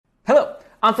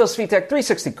I'm Phil Svitek,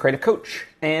 360 Creative Coach,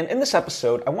 and in this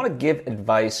episode, I want to give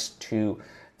advice to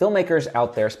filmmakers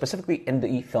out there, specifically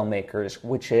indie filmmakers,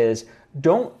 which is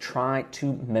don't try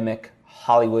to mimic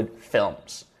Hollywood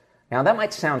films. Now, that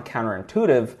might sound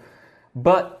counterintuitive,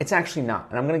 but it's actually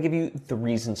not, and I'm going to give you the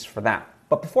reasons for that.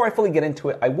 But before I fully get into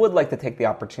it, I would like to take the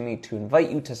opportunity to invite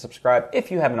you to subscribe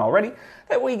if you haven't already.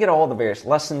 That way you get all the various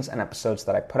lessons and episodes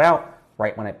that I put out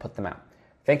right when I put them out.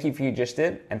 Thank you if you just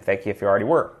did, and thank you if you already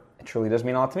were. It truly does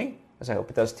mean a lot to me, as I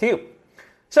hope it does to you.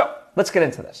 So, let's get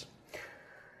into this.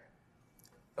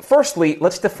 Firstly,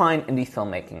 let's define indie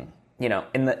filmmaking. You know,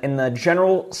 in the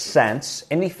general sense,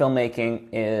 indie filmmaking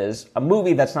is a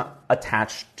movie that's not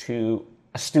attached to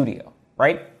a studio,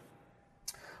 right?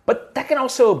 But that can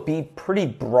also be pretty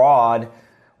broad,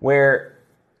 where,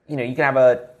 you know, you can have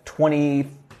a $20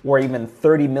 or even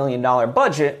 $30 million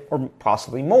budget, or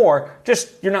possibly more,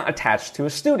 just you're not attached to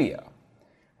a studio,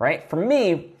 right? For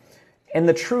me, in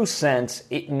the true sense,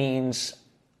 it means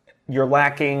you're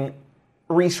lacking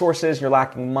resources, you're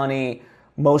lacking money.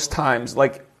 Most times,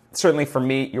 like certainly for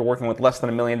me, you're working with less than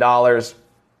 $1 million,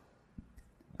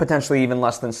 potentially even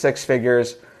less than six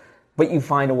figures, but you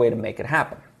find a way to make it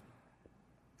happen.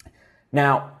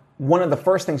 Now, one of the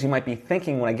first things you might be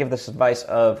thinking when I give this advice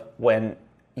of when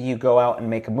you go out and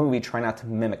make a movie, try not to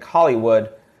mimic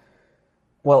Hollywood.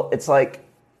 Well, it's like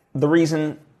the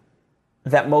reason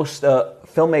that most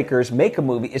filmmakers make a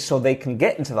movie is so they can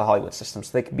get into the Hollywood system,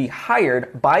 so they can be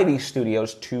hired by these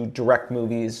studios to direct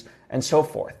movies and so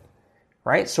forth,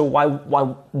 right? So why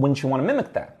wouldn't you want to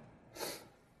mimic that?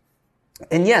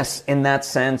 And yes, in that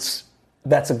sense,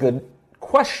 that's a good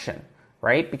question,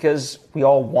 right? Because we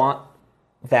all want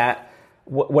that,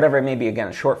 whatever it may be, again,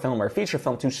 a short film or a feature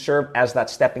film, to serve as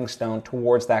that stepping stone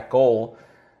towards that goal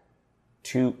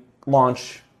to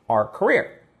launch our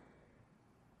career.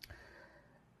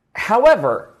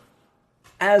 However,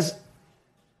 as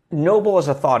noble as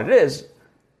a thought it is,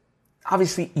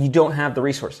 obviously you don't have the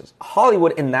resources.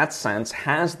 Hollywood, in that sense,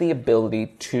 has the ability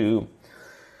to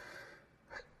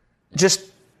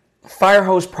just fire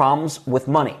hose problems with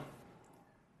money.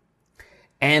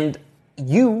 And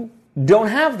you don't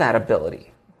have that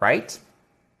ability, right?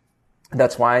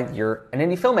 That's why you're an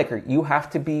indie filmmaker. You have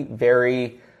to be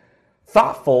very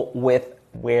thoughtful with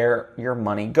where your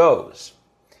money goes.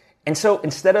 And so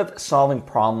instead of solving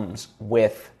problems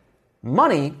with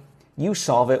money, you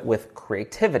solve it with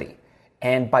creativity.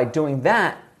 And by doing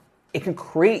that, it can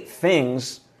create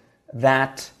things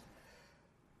that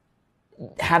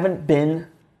haven't been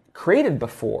created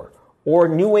before, or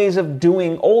new ways of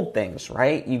doing old things,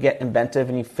 right? You get inventive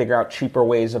and you figure out cheaper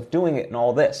ways of doing it and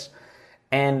all this.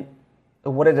 And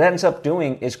what it ends up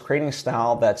doing is creating a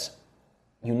style that's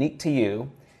unique to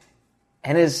you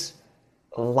and is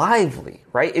lively,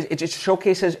 right? It just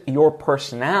showcases your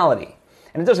personality.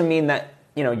 And it doesn't mean that,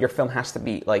 you know, your film has to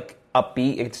be like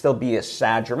upbeat. It could still be a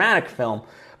sad, dramatic film.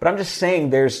 But I'm just saying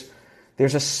there's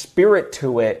a spirit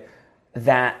to it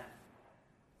that,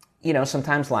 you know,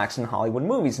 sometimes lacks in Hollywood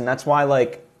movies. And that's why,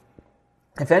 like,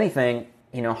 if anything,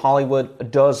 you know,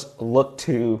 Hollywood does look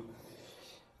to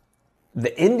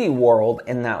the indie world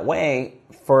in that way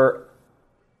for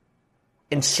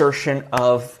insertion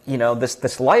of, you know,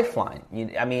 this lifeline.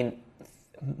 I mean,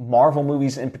 Marvel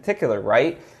movies in particular,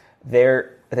 right?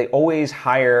 They always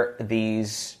hire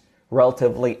these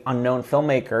relatively unknown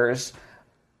filmmakers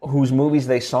whose movies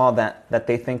they saw that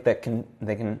they think that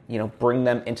they can, you know, bring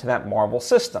them into that Marvel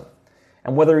system.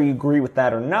 And whether you agree with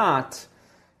that or not,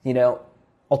 you know,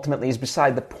 ultimately is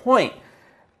beside the point.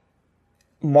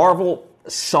 Marvel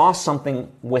saw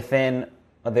something within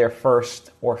their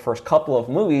first couple of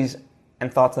movies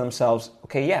and thought to themselves,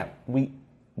 okay, yeah,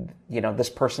 this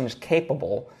person is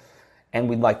capable and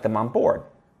we'd like them on board.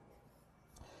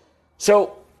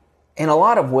 So, in a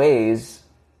lot of ways,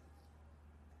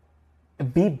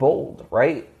 be bold,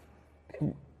 right?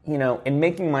 You know, in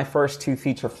making my first two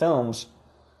feature films,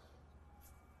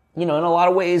 you know, in a lot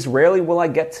of ways, rarely will I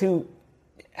get to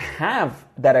have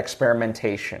that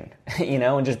experimentation, you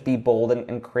know, and just be bold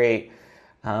and create,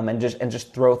 and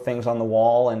just throw things on the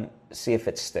wall and see if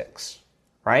it sticks.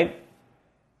 Right?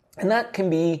 And that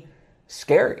can be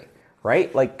scary,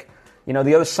 right? Like, you know,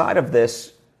 the other side of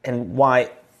this and why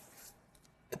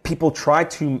people try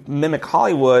to mimic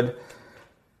Hollywood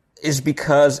is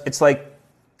because it's like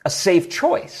a safe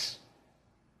choice.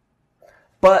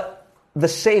 But the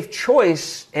safe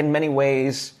choice, in many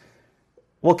ways,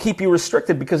 will keep you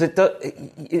restricted because it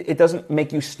doesn't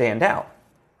make you stand out,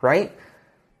 right?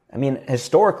 I mean,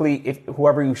 historically, if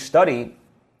whoever you study,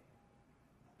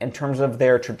 in terms of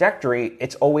their trajectory,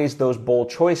 it's always those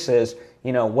bold choices,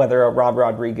 you know, whether a Rob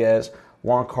Rodriguez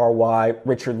Wong Kar-wai,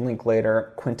 Richard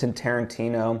Linklater, Quentin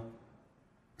Tarantino,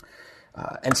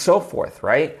 and so forth,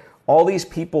 right? All these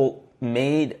people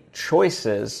made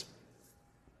choices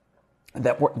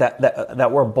that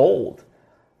were bold,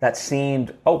 that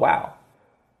seemed, oh wow.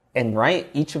 And right,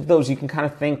 each of those you can kind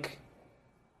of think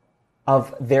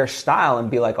of their style and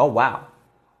be like, oh wow.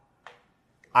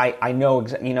 I know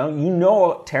you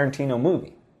know a Tarantino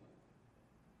movie.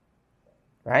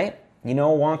 Right? You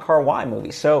know a Wong Kar-wai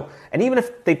movie. So, and even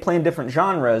if they play in different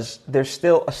genres, there's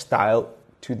still a style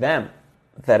to them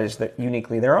that is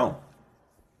uniquely their own.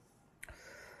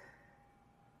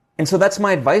 And so that's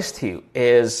my advice to you,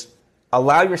 is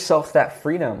allow yourself that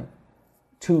freedom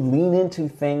to lean into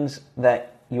things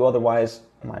that you otherwise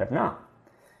might have not.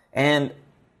 And,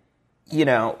 you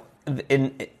know,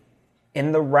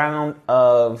 in the round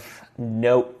of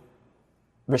note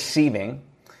receiving,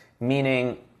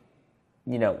 meaning,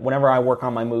 you know, whenever I work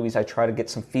on my movies, I try to get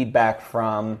some feedback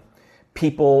from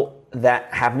people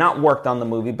that have not worked on the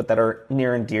movie, but that are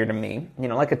near and dear to me. You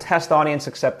know, like a test audience,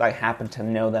 except I happen to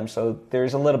know them, so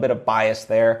there's a little bit of bias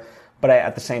there. But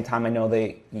at the same time, I know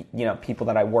people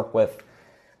that I work with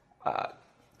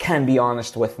can be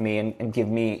honest with me and give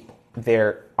me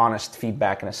their honest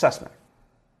feedback and assessment.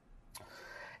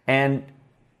 And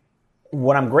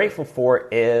what I'm grateful for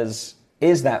is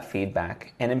that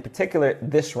feedback. And in particular,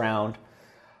 this round,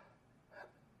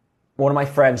 one of my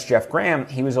friends, Jeff Graham,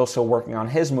 he was also working on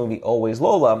his movie, Always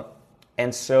Lola.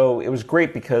 And so it was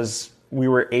great because we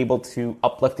were able to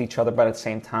uplift each other, but at the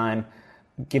same time,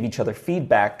 give each other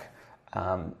feedback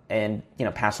and, you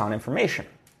know, pass on information.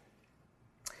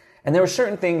 And there were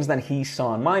certain things that he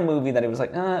saw in my movie that he was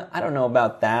like, I don't know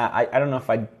about that. I don't know if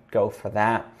I'd go for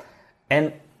that.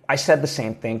 And I said the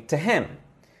same thing to him.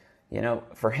 You know,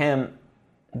 for him,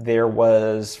 there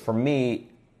was, for me,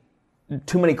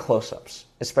 too many close-ups,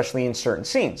 especially in certain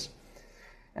scenes.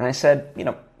 And I said, you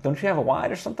know, don't you have a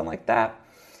wide or something like that?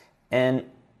 And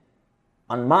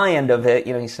on my end of it,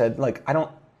 you know, he said, like, I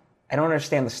don't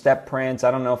understand the step prints.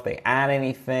 I don't know if they add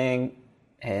anything,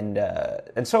 and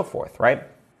so forth, right?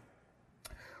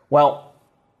 Well,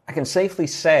 I can safely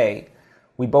say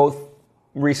we both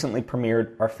recently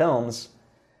premiered our films,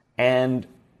 and,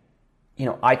 you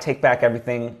know, I take back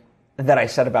everything that I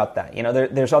said about that. You know,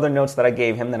 there's other notes that I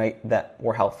gave him that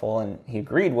were helpful and he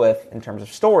agreed with in terms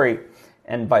of story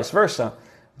and vice versa.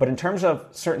 But in terms of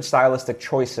certain stylistic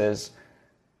choices,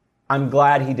 I'm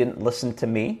glad he didn't listen to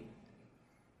me.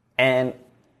 And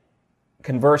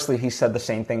conversely, he said the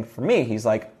same thing for me. He's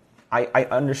like, I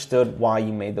understood why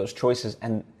you made those choices,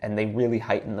 and they really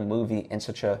heightened the movie in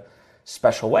such a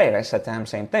special way. And I said to him,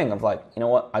 same thing of like, you know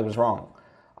what, I was wrong.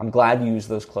 I'm glad you used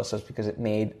those close-ups because it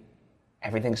made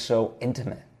everything so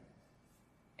intimate.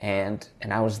 And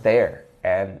I was there.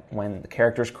 And when the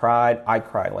characters cried, I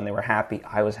cried. When they were happy,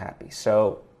 I was happy.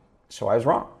 So I was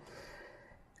wrong.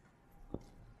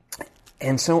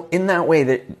 And so in that way,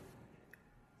 that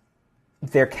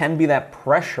there can be that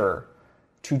pressure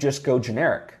to just go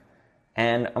generic.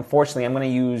 And unfortunately, I'm going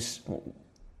to use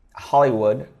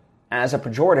Hollywood as a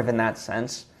pejorative in that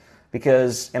sense,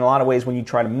 because in a lot of ways, when you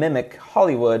try to mimic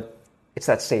Hollywood, it's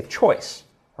that safe choice,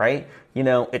 right? You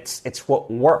know, it's what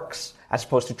works as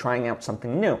opposed to trying out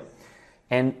something new.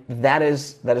 And that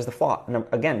is the flaw. And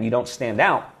again, you don't stand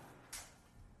out.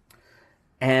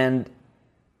 And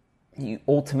you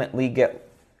ultimately get,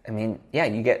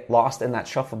 you get lost in that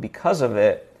shuffle because of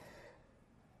it.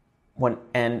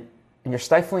 And you're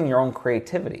stifling your own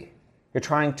creativity. You're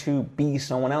trying to be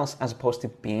someone else as opposed to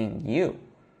being you.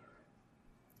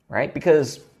 Right?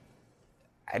 Because,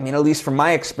 at least from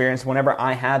my experience, whenever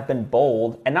I have been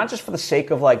bold, and not just for the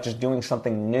sake of like just doing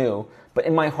something new, but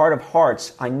in my heart of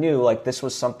hearts, I knew like this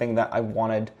was something that I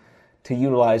wanted to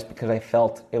utilize because I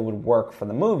felt it would work for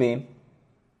the movie.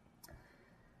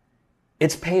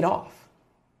 It's paid off.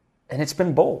 And it's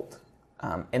been bold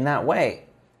in that way.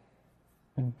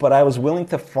 But I was willing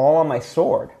to fall on my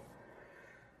sword.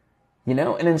 You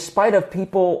know, and in spite of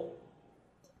people,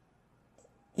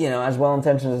 you know, as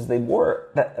well-intentioned as they were,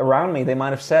 that around me, they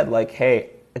might have said like, hey,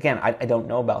 again, I don't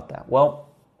know about that. Well,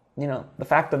 you know, the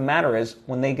fact of the matter is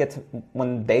when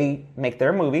they make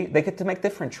their movie, they get to make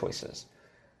different choices.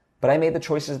 But I made the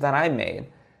choices that I made,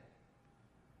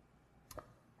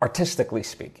 artistically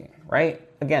speaking, right?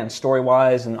 Again,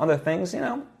 story-wise and other things, you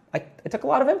know, I took a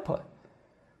lot of input.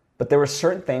 But there were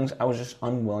certain things I was just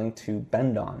unwilling to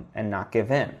bend on and not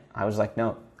give in. I was like,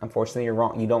 no, unfortunately, you're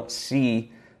wrong. You don't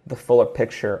see the fuller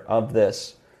picture of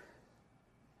this,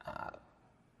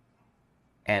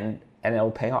 and it'll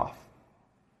pay off.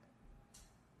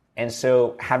 And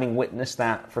so having witnessed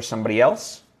that for somebody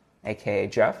else, aka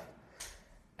Jeff,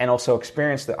 and also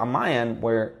experienced it on my end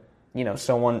where,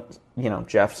 someone,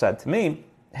 Jeff said to me,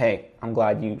 hey, I'm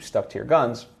glad you stuck to your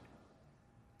guns.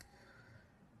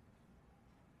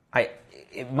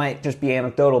 It might just be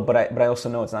anecdotal, but I also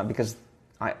know it's not, because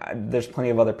there's plenty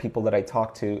of other people that I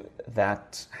talk to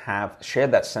that have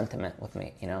shared that sentiment with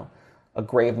me. A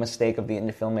grave mistake of the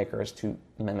indie filmmaker is to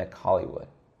mimic Hollywood.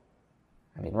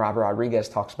 I mean, Robert Rodriguez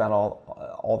talks about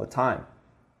all the time,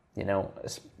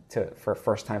 for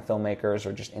first-time filmmakers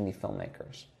or just indie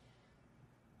filmmakers.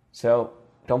 So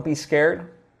don't be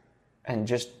scared and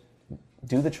just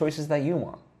do the choices that you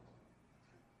want.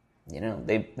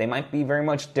 They might be very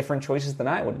much different choices than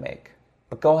I would make,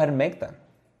 but go ahead and make them.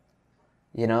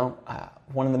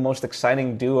 One of the most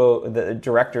exciting the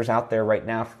directors out there right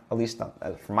now, at least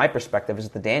from my perspective, is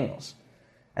the Daniels.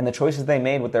 And the choices they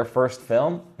made with their first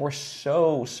film were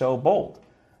so, so bold.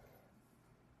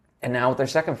 And now with their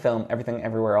second film, Everything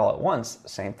Everywhere All at Once,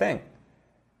 same thing.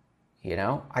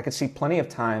 I could see plenty of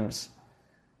times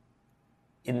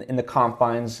in the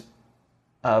confines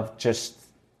of just,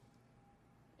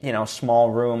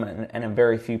 small room and a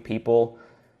very few people,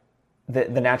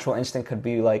 the natural instinct could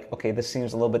be like, okay, this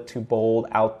seems a little bit too bold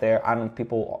out there. I don't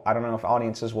know if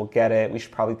audiences will get it. We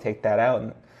should probably take that out.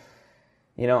 And,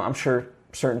 I'm sure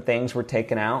certain things were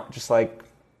taken out, just like,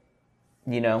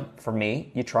 for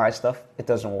me, you try stuff, it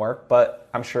doesn't work, but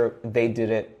I'm sure they did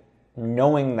it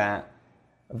knowing that,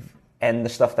 and the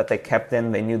stuff that they kept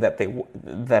in, they knew that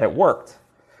it worked.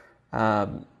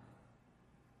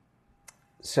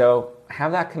 So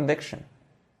have that conviction,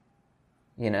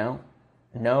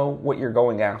 know what you're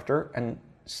going after, and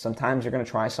sometimes you're going to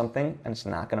try something and it's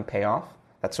not going to pay off.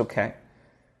 That's okay.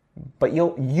 But you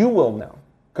will know.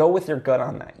 Go with your gut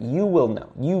on that. You will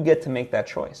know. You get to make that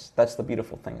choice. That's the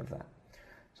beautiful thing of that.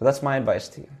 So that's my advice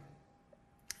to you.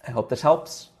 I hope this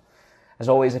helps. As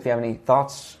always, if you have any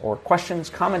thoughts or questions,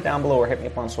 comment down below or hit me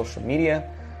up on social media.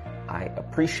 I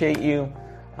appreciate you.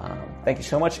 Thank you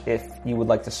so much. If you would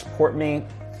like to support me,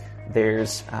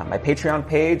 there's my Patreon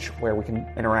page where we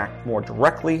can interact more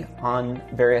directly on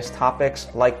various topics.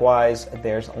 Likewise,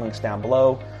 there's links down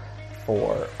below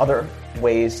for other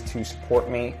ways to support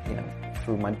me,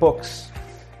 through my books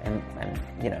and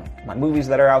my movies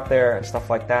that are out there and stuff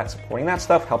like that. Supporting that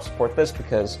stuff helps support this,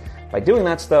 because by doing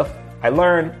that stuff, I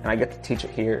learn and I get to teach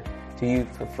it here to you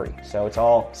for free. So it's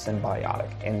all symbiotic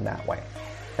in that way.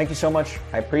 Thank you so much.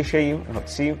 I appreciate you and hope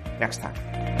to see you next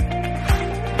time.